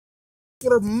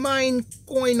for mine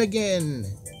coin again.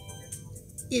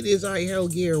 It is I Hell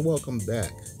Gear. Welcome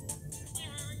back.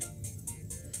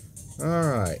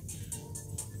 Alright.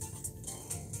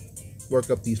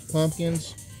 Work up these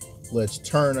pumpkins. Let's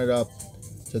turn it up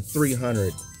to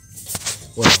 300.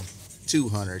 Well,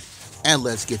 200. And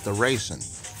let's get the racing.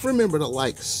 Remember to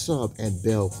like, sub, and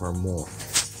bell for more.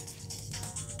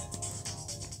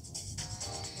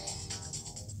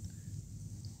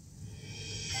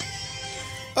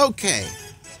 Okay.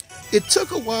 It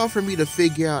took a while for me to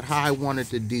figure out how I wanted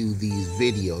to do these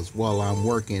videos while I'm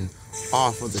working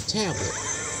off of the tablet.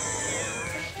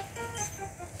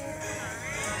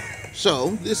 So,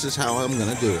 this is how I'm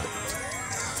going to do it.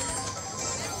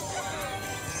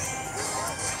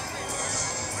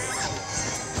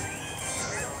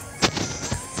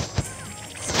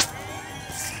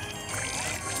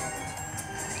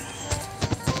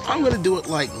 I'm going to do it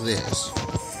like this.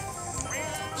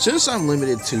 Since I'm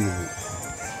limited to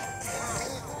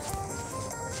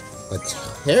a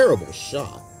terrible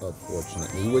shot,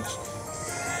 unfortunately, which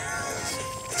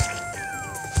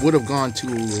would have gone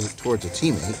towards a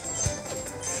teammate.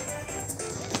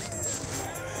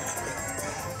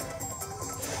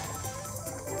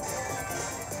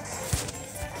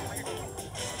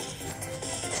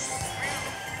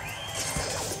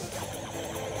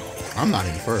 I'm not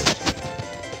in first.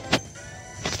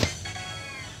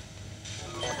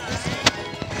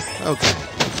 Okay.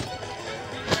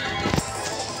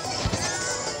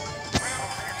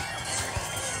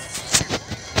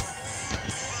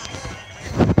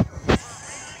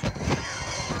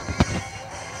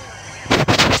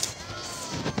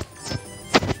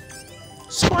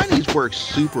 Spinies work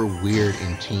super weird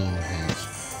in team events.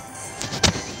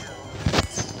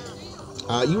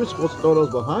 You were supposed to throw those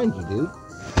behind you, dude.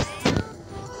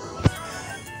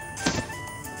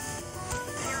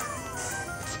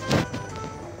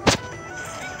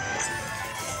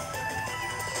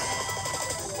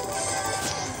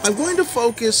 I'm going to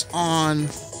focus on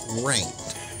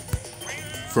ranked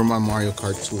for my Mario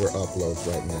Kart Tour uploads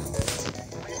right now.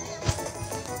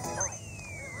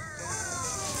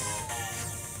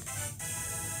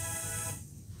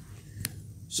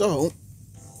 So,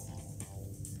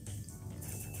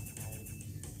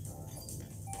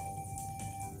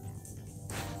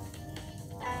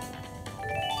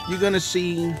 you're going to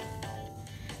see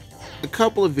a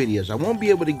couple of videos. I won't be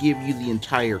able to give you the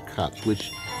entire cups,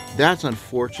 which that's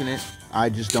unfortunate. I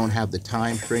just don't have the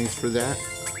time frames for that.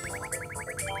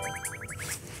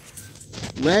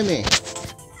 Lemon.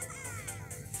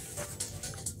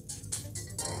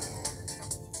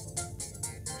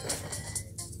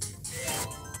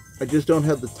 I just don't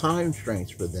have the time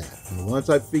frames for that. And once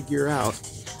I figure out,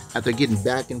 after getting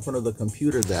back in front of the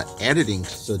computer, the editing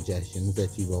suggestions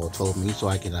that you all told me, so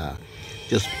I can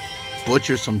just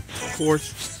butcher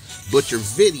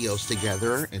videos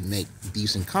together and make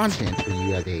decent content for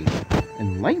you at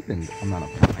an lengthened amount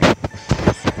of time.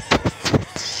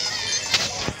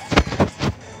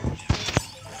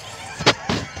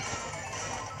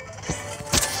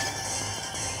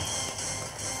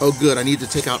 Oh good, I need to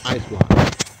take out ice block.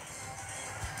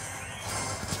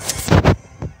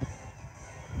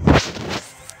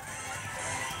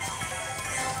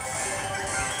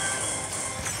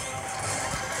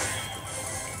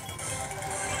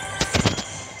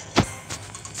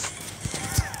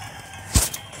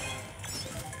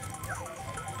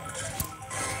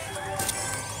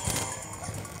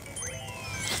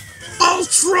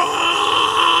 Ultra!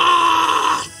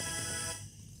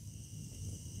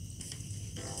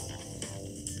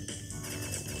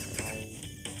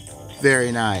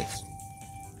 Very nice.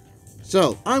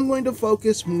 So, I'm going to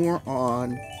focus more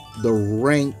on the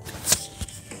ranked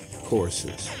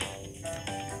courses.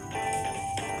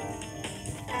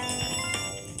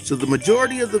 So the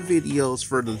majority of the videos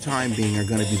for the time being are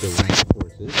going to be the ranked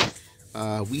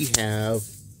courses. We have...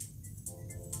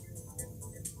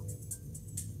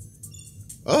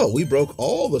 Oh, we broke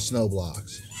all the snow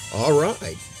blocks. All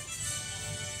right.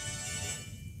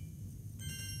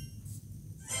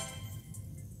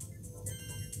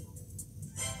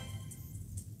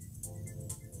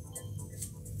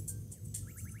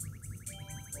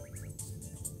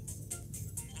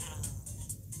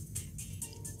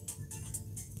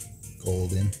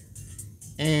 Golden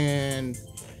and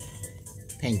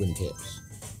penguin tips.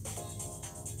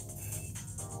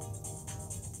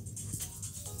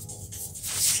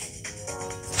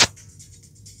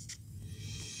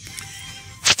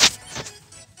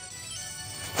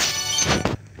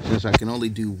 Since I can only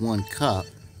do one cup,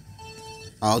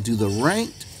 I'll do the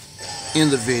ranked in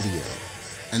the video.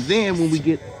 And then when we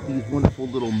get these wonderful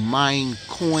little mine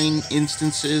coin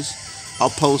instances, I'll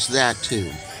post that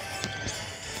too.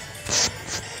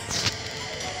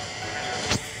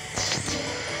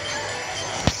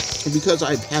 And because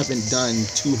I haven't done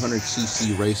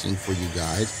 200cc racing for you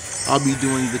guys, I'll be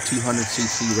doing the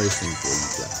 200cc racing for you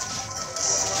guys.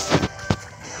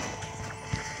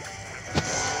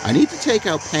 I need to take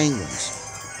out penguins.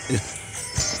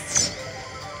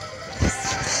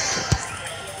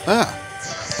 Ah.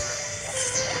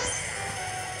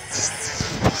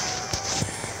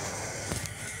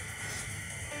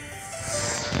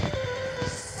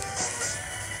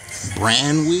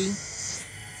 Branwy?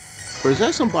 Or is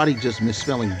that somebody just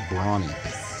misspelling brawny?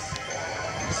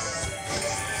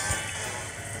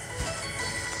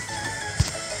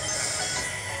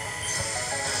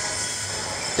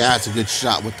 That's a good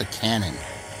shot with the cannon.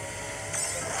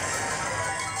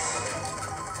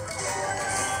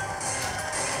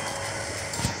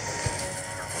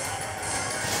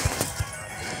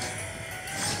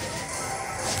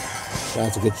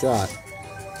 That's a good shot.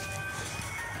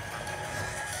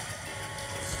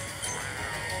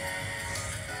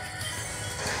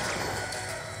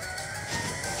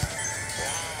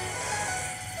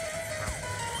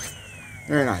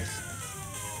 Very nice.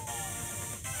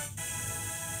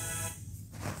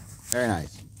 Very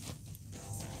nice.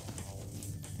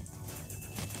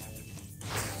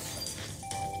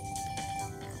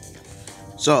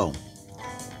 So,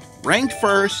 ranked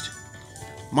first,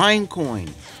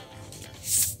 Koin.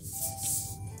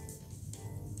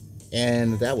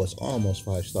 And that was almost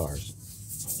 5 stars.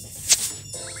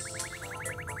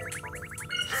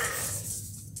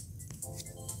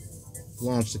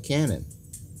 Launch the cannon.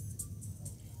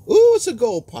 Ooh, it's a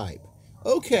gold pipe.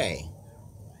 Okay.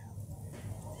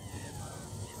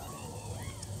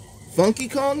 Funky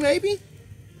Kong, maybe?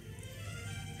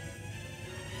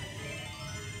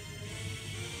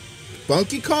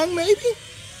 Funky Kong, maybe?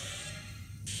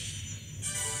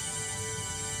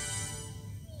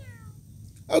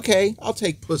 Okay, I'll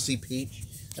take Pussy Peach.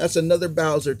 That's another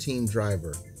Bowser team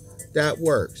driver. That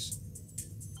works.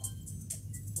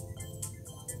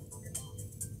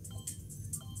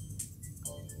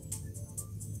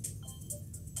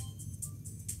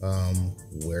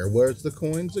 Where's the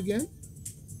coins again?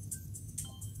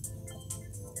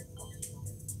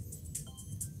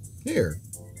 Here.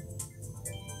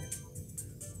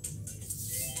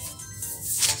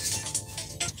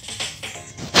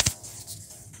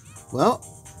 Well,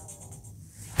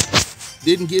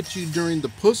 didn't get you during the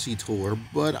Pussy tour,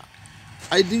 but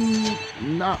I do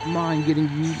not mind getting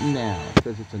you now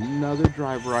because it's another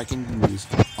driver I can use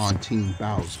on Team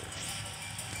Bowser.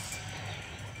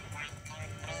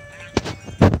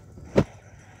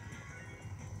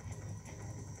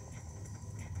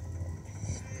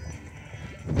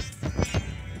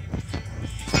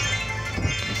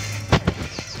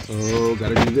 Oh,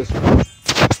 gotta do this one.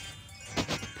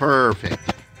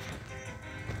 Perfect.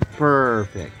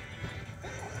 Perfect.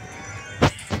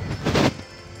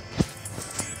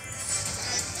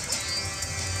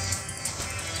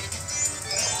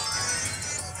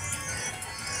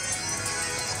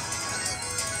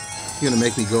 You're gonna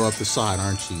make me go up the side,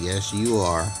 aren't you? Yes, you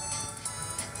are.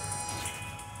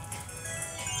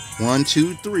 1,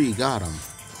 2, 3, got him.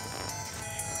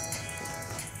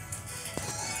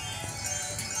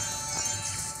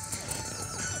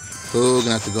 Oh,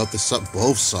 gonna have to go up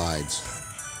both sides.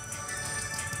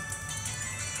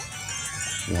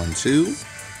 1, 2.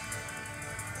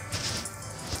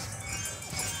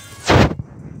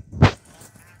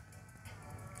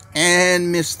 And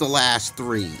missed the last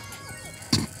 3.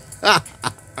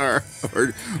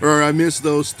 or I missed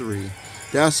those 3.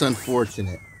 That's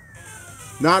unfortunate.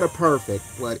 Not a perfect,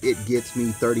 but it gets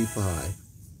me 35.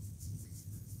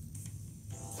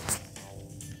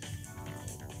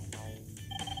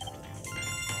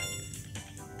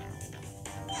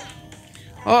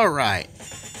 All right.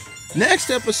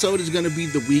 Next episode is going to be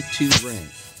the week 2 rank.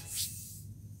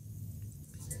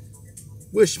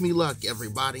 Wish me luck,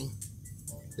 everybody.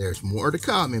 There's more to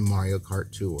come in Mario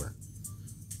Kart Tour.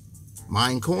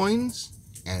 Mine coins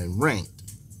and ranked.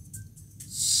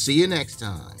 See you next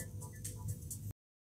time.